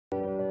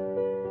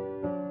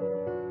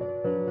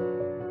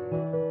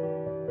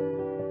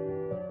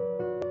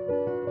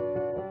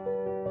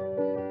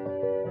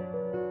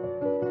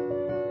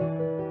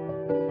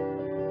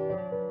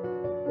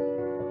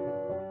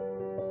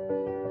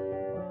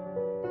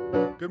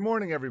Good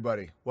morning,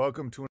 everybody.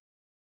 Welcome to.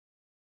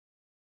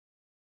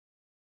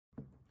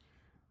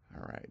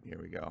 All right, here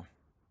we go.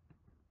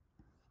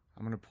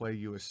 I'm going to play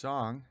you a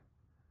song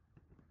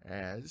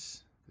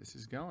as this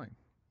is going.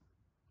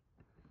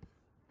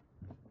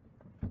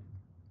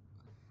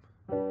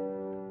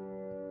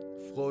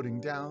 Floating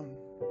down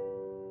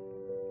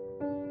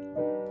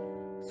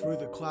through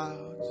the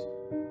clouds,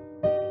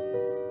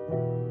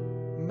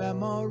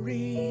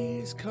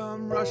 memories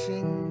come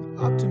rushing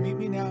up to meet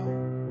me now.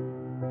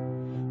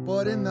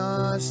 But in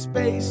the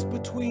space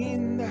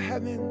between the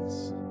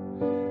heavens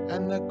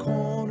and the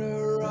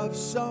corner of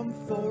some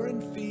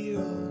foreign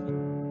field,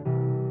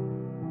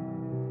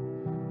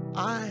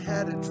 I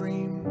had a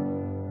dream,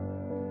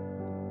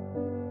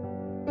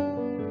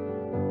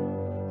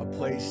 a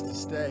place to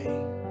stay,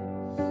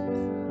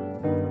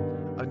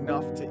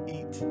 enough to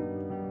eat,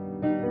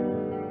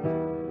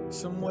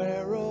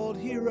 somewhere old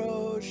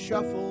heroes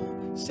shuffle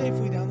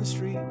safely down the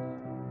street,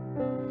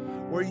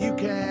 where you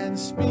can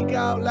speak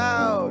out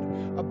loud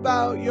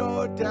about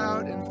your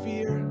doubt and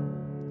fear.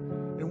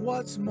 And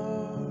what's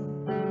more,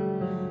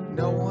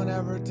 no one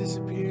ever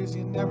disappears.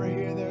 You never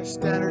hear their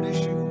standard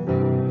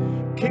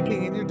issue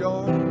kicking in your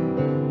door.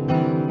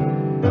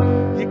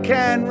 You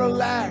can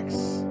relax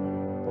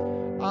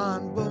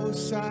on both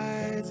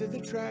sides of the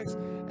tracks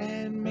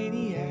and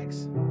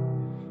maniacs.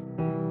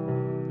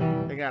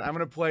 Hang on, I'm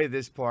gonna play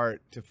this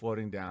part to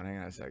Floating Down. Hang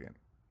on a second.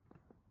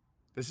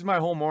 This is my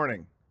whole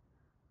morning.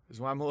 This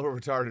is why I'm a little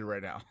retarded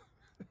right now.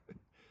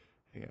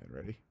 Hang on,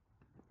 ready?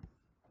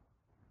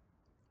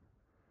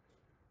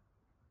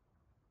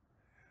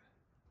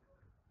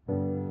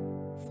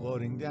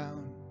 Floating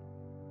down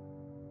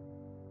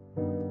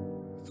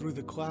through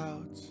the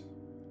clouds,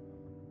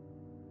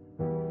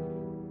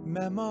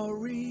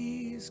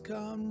 memories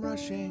come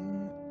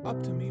rushing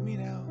up to meet me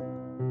now.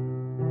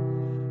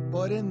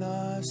 But in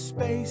the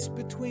space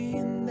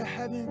between the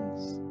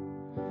heavens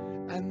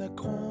and the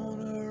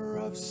corner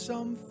of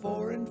some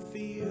foreign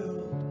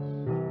field,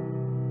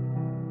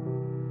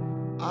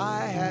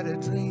 I had a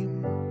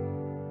dream.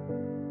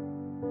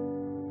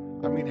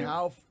 I mean,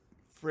 how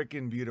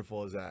freaking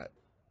beautiful is that?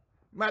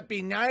 Might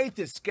be nice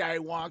to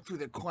skywalk through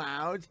the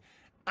clouds.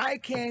 I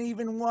can't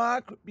even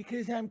walk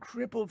because I'm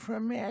crippled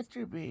from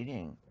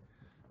masturbating.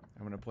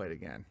 I'm gonna play it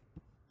again.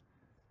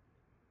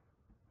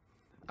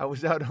 I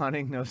was out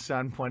hunting, no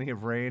sun, plenty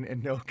of rain,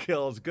 and no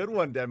kills. Good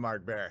one,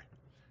 Denmark Bear.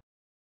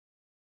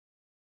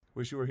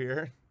 Wish you were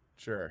here?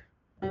 Sure.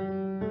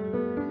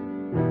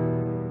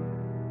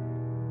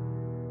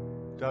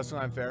 Dustin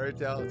on Fairy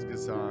Tale, it's a good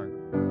song.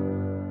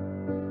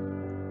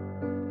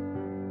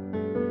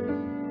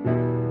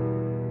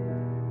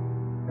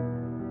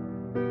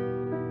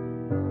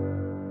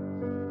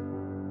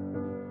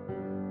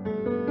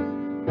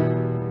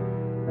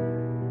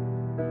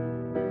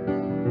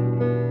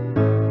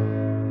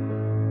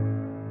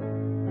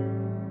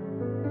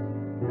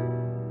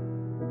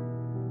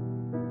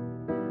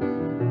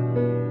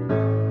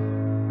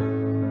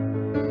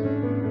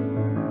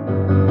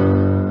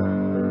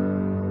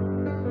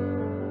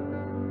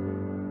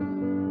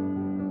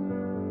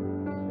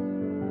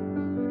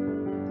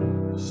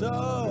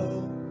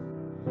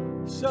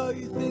 So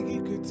you think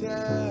you could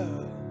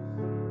tell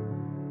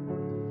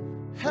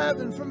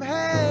heaven from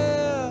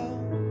hell,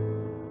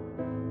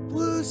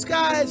 blue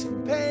skies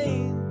from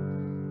pain?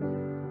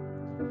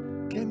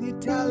 Can you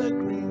tell a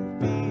green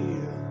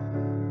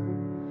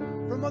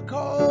field from a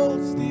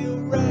cold steel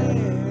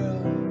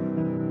rail,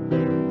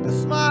 a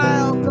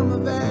smile from a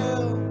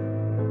veil?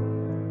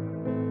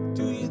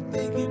 Do you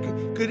think you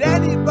could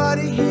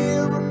anybody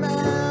here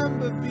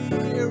remember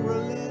Vera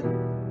Lynn?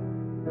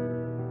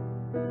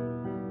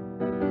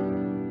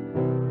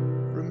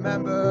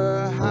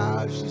 Remember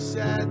how she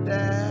said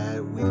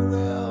that we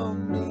will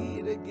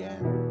meet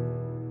again,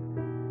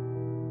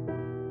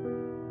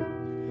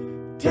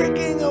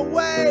 taking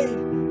away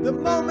the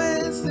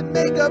moments that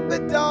make up a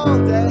dull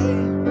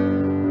day.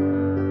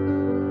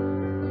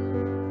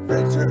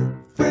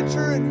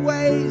 Fritter and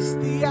waste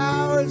the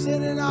hours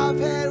in an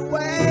offhand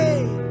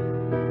way.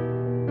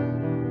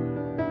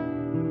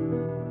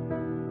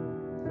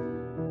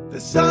 The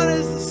sun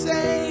is the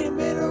same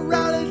in a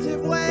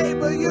relative way,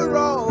 but you're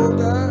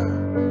older.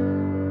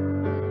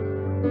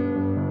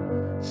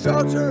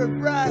 Shorter of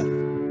breath,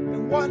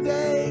 and one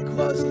day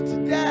closer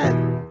to death.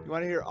 You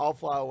want to hear All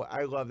Fly Away?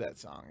 I love that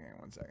song. Hang on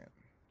 1 second.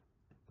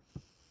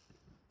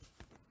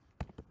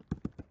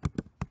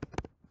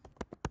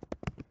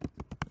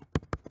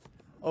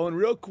 Oh, and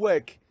real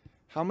quick,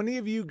 how many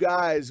of you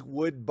guys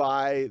would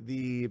buy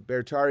the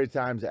Bertari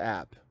Times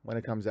app when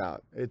it comes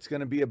out? It's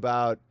going to be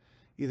about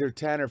either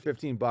 10 or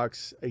 15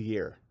 bucks a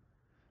year.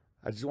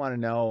 I just want to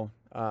know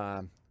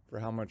for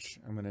how much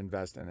I'm going to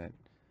invest in it.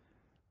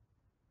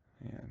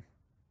 Man.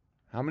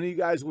 How many of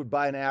you guys would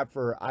buy an app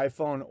for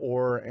iPhone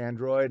or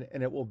Android,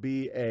 and it will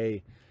be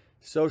a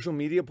social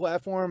media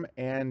platform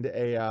and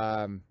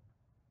a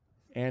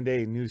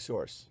news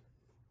source?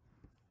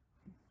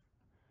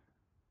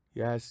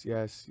 Yes,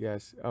 yes,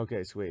 yes.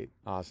 Okay, sweet.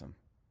 Awesome.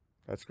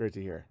 That's great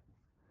to hear.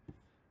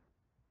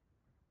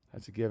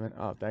 That's a given.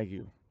 Oh, thank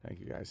you. Thank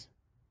you, guys.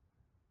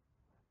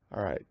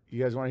 All right.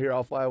 You guys want to hear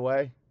I'll Fly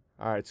Away?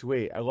 All right,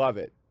 sweet. I love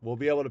it. We'll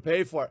be able to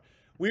pay for it.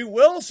 We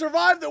will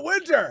survive the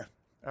winter.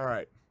 All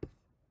right.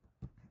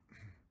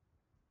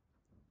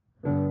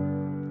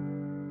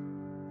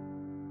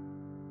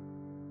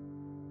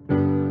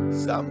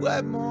 Some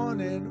glad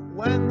morning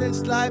when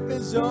this life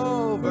is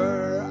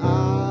over,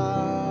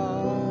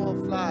 I'll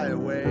fly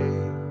away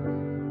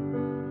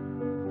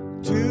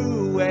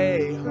to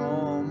a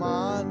home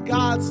on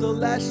God's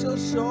celestial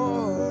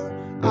shore.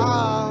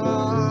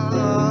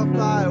 I'll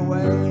fly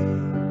away.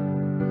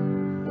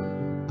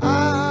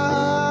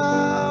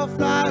 I'll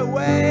fly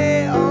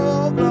away,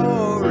 oh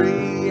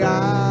glory.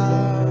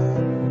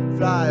 I'll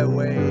fly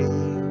away.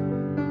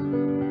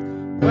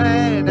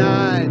 When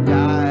I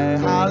die,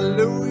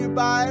 hallelujah,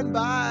 by and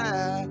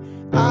by,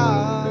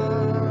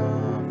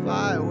 I'll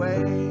fly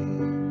away.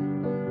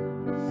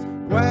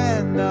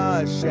 When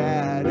the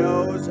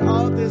shadows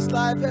of this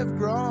life have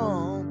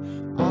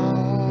grown,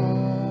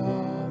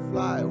 I'll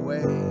fly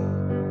away.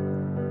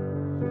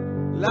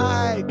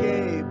 Like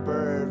a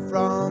bird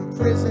from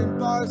prison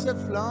bars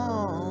have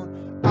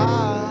flown,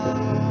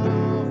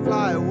 I'll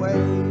fly away.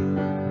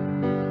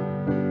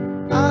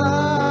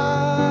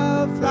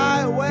 I'll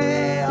fly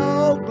away,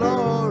 oh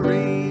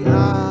glory,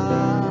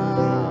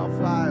 I'll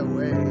fly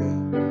away.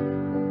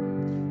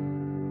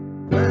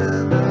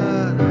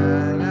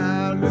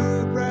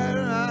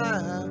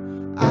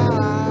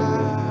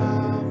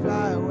 I'll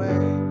fly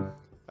away.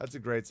 That's a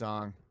great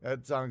song.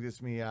 That song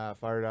gets me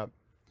fired up.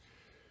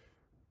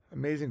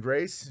 Amazing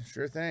Grace,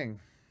 sure thing.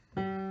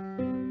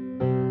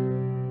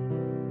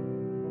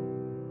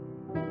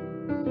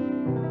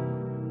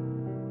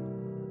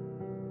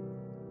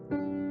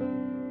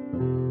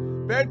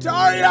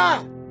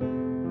 Bertaria!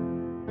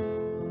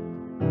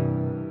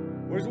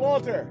 Where's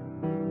Walter?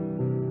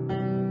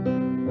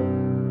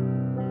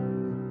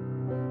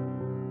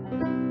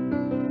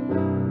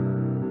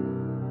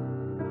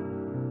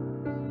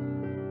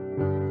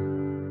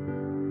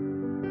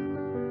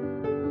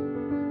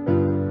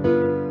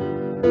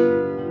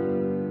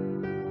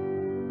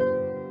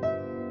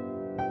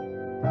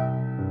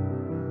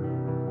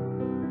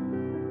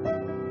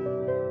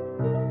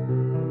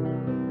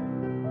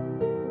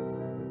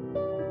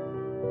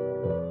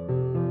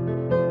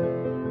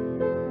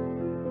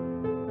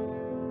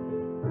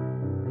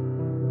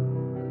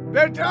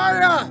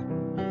 Bertaria!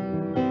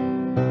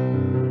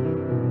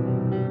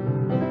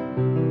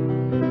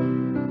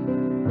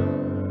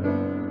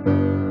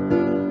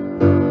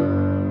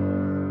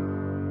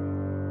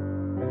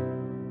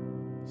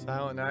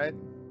 Silent Night.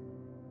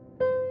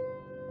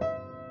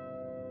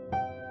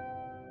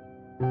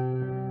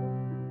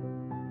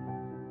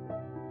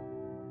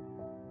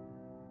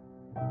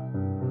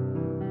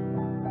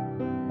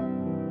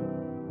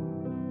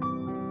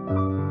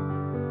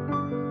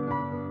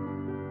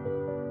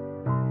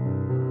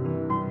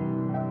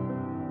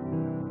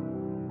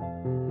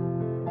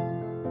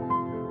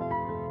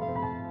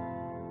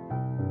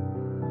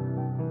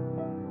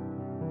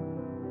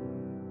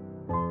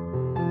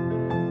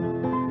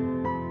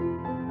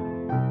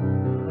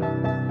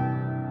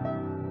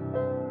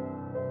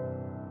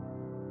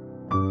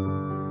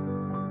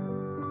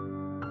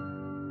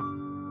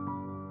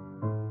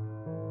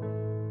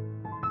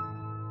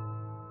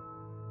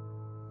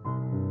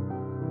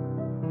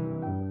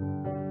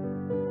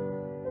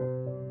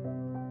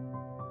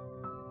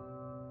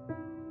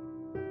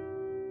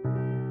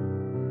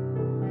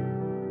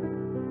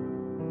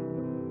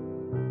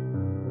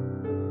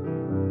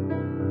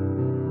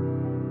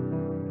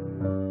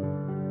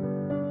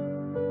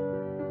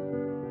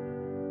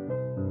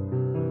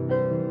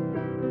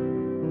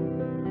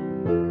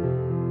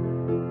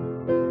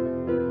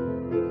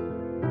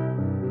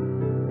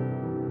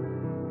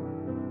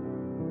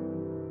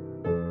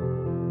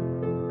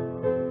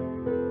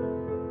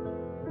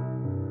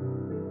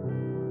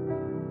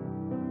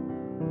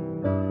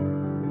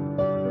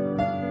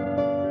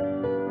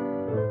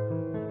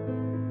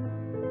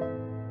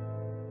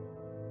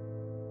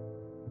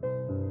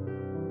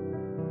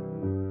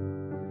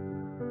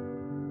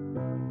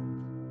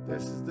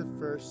 This is the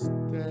first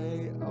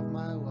day of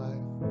my life.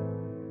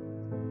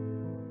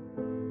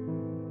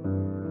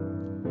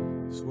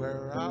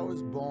 Swear I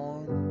was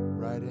born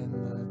right in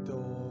the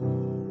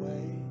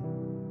doorway.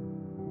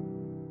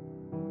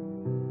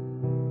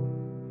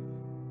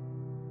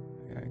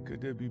 Yeah,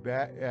 good to be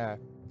back. Yeah.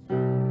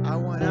 I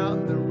went out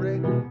in the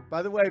rain.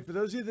 By the way, for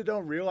those of you that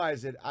don't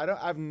realize it, I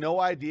have no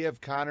idea if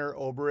Connor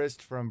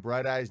Oberst from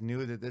Bright Eyes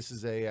knew that this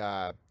is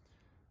a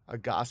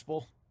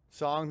gospel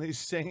song that he's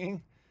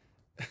singing.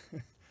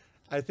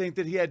 I think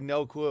that he had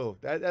no clue.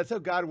 That's how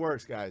God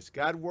works, guys.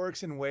 God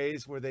works in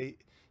ways where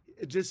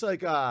just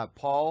like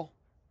Paul,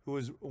 who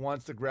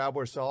wants to grab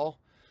where Saul.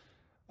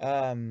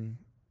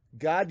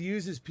 God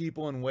uses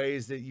people in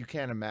ways that you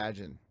can't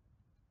imagine.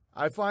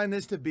 I find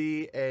this to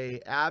be a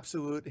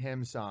absolute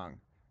hymn song.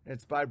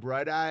 It's by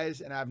Bright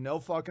Eyes, and I have no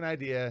fucking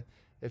idea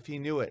if he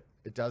knew it.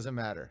 It doesn't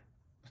matter.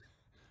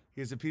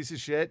 He's a piece of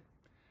shit.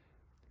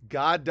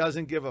 God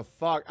doesn't give a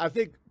fuck. I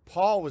think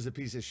Paul was a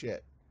piece of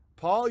shit.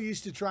 Paul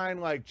used to try and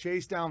like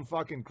chase down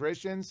fucking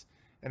Christians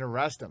and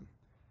arrest them.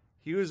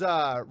 He was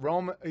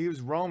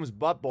Rome's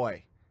butt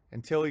boy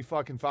until he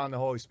fucking found the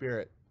Holy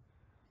Spirit.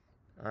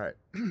 All right.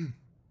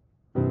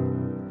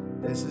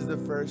 This is the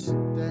first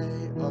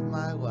day of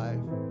my life.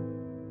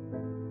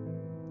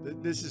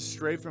 This is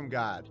straight from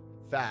God.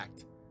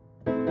 Fact.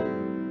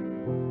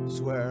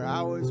 Swear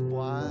I was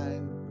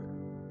blind.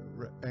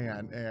 Hang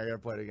on, I gotta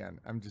play it again.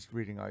 I'm just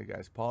reading all you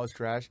guys. Paul is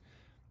trash.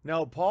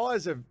 No, Paul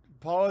has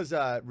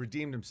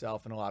redeemed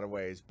himself in a lot of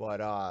ways, but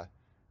I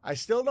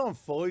still don't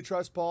fully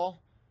trust Paul.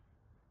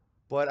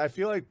 But I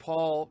feel like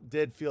Paul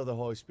did feel the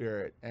Holy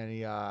Spirit, and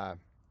he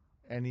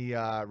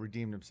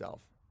redeemed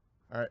himself.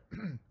 All right.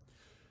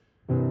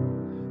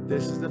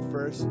 This is the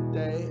first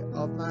day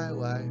of my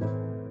life.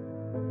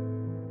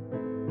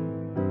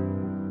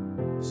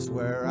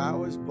 Swear I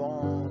was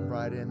born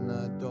right in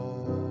the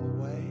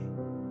doorway.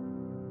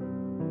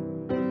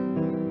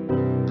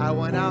 I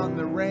went out in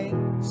the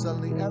rain,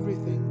 suddenly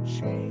everything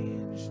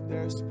changed.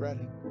 They're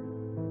spreading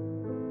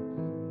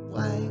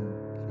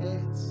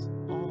blankets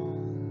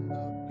on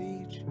the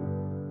beach.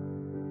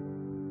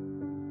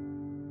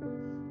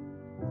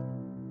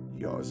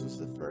 Yours was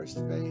the first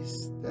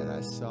face that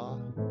I saw.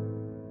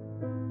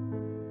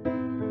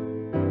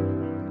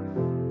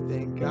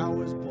 Think I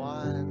was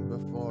blind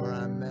before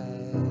I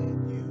met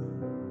you.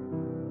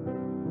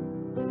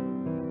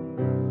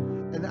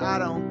 And I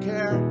don't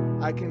care,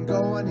 I can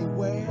go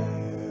anywhere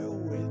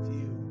with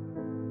you.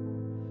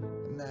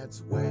 And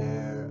that's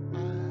where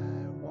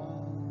I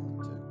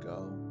want to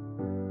go.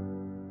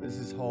 This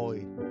is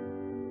holy.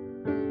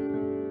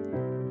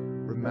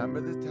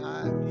 Remember the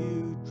time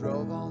you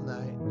drove all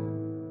night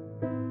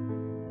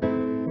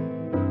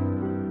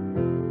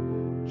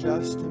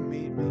just to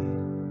meet me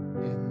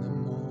in the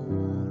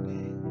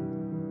morning.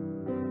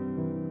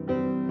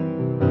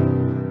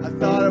 I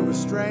thought it was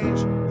strange,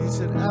 you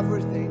said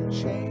everything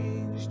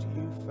changed.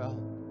 You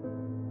felt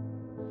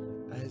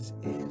as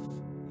if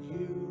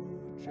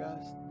you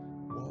just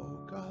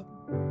woke up.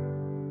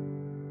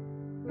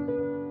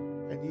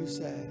 And you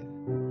said,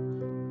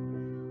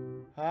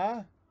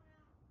 huh?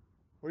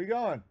 Where are you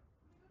going?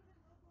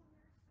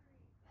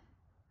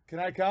 Can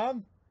I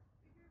come?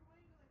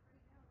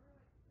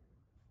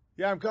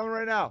 Yeah, I'm coming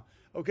right now.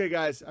 Okay,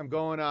 guys, I'm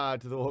going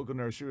to the local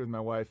nursery with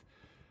my wife.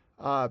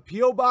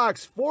 P.O.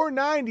 Box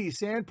 490,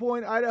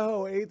 Sandpoint,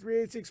 Idaho,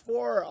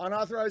 83864,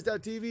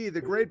 unauthorized.tv,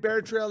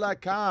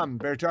 thegreatbeartrail.com,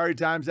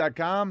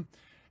 beartariatimes.com,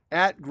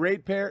 at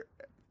Great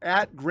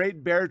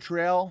Bear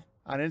Trail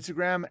on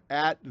Instagram,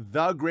 at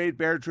The Great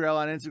Bear Trail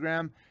on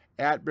Instagram,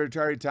 at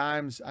Beartari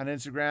Times on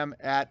Instagram,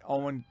 at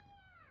Owen.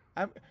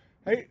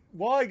 Hey,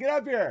 Wally, get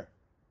up here.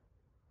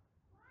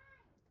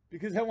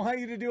 Because I want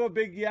you to do a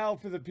big yell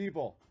for the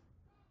people.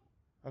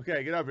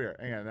 Okay, get up here.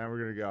 Hang on, now we're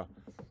going to go.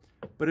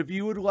 But if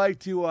you would like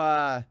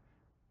to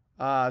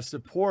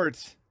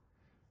support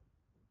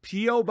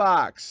P.O.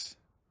 Box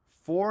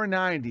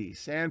 490,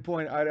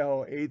 Sandpoint,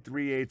 Idaho,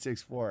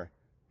 83864.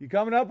 You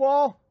coming up,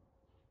 Wall?